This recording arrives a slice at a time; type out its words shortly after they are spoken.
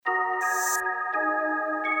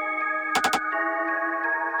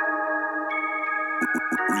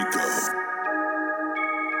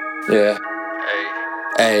Yeah.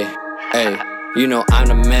 Hey, hey, you know I'm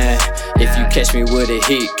the man. If you catch me with a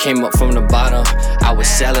heat, came up from the bottom. I was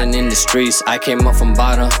selling in the streets, I came up from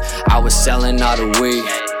bottom. I was selling all the weed.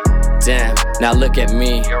 Damn, now look at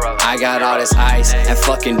me. I got all this ice and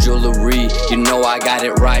fucking jewelry. You know I got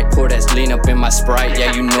it right. Pour that lean up in my Sprite.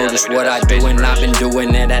 Yeah, you know just what I do, and I've been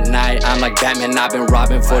doing it at night. I'm like Batman, I've been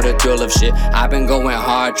robbing for the thrill of shit. I've been going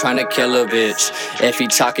hard trying to kill a bitch. If he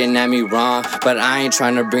talking at me wrong, but I ain't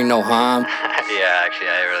trying to bring no harm. Yeah, actually,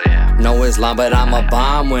 I really am. No Islam, but I'm a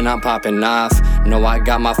bomb when I'm popping off. No, I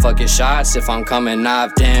got my fucking shots if I'm coming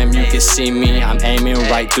off. Damn, you can see me, I'm aiming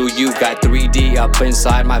right through you. Got 3D up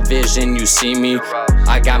inside my vision, you see me.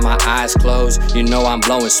 I got my eyes closed, you know I'm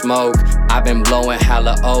blowing smoke. I've been blowing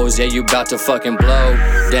hella O's, yeah, you bout to fucking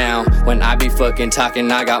blow down. When I be fucking talking,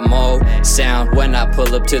 I got more sound. When I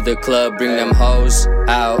pull up to the club, bring them hoes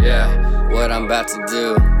out. Yeah, what I'm about to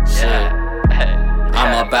do, shit.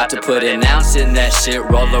 I'm about to put an ounce in that shit,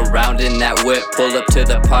 roll around in that whip, pull up to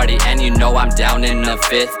the party, and you know I'm down in the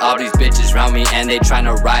fifth. All these bitches round me and they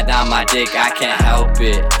tryna ride on my dick, I can't help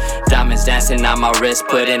it. Diamonds dancing on my wrist,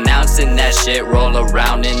 put an ounce in that shit, roll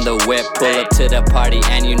around in the whip, pull up to the party,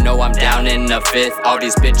 and you know I'm down in the fifth. All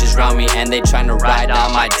these bitches round me and they tryna ride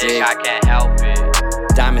on my dick, I can't help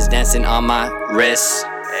it. Diamonds dancing on my wrist.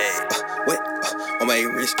 Wait, on my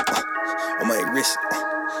wrist, on my wrist,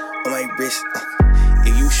 on my wrist.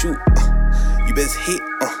 If you shoot, you best hit,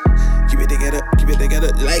 keep it together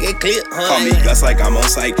like a clip, Call me Gus like I'm on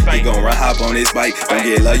sight. He gon' run hop on his bike. Don't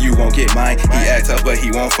get love, you won't get mine. He act tough, but he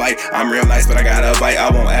won't fight. I'm real nice, but I got a bite. I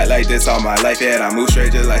won't act like this all my life. Yeah, I move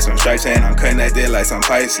straight just like some stripes, and I'm connected like some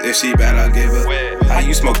pipes. If she bad, I'll give her. How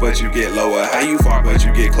you smoke, but you get lower? How you far, but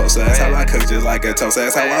you get closer? That's how I cook just like a toast.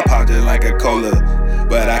 That's how I pop just like a cola.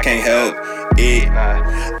 But I can't help it.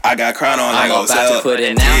 I got crown on like I'm about to put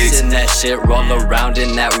an ounce in that shit, roll around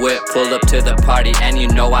in that whip, pull up to the party, and you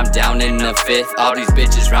know I'm down in the fifth. All these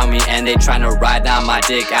bitches round me and they tryna ride on my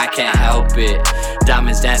dick, I can't help it.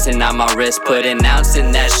 Diamonds dancing on my wrist, put an ounce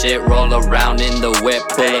in that shit, roll around in the whip,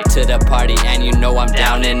 pull up to the party, and you know I'm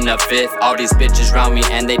down in the fifth. All these bitches round me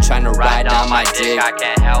and they tryna ride on my dick, I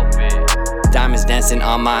can't help it. Diamonds dancing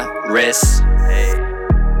on my wrist.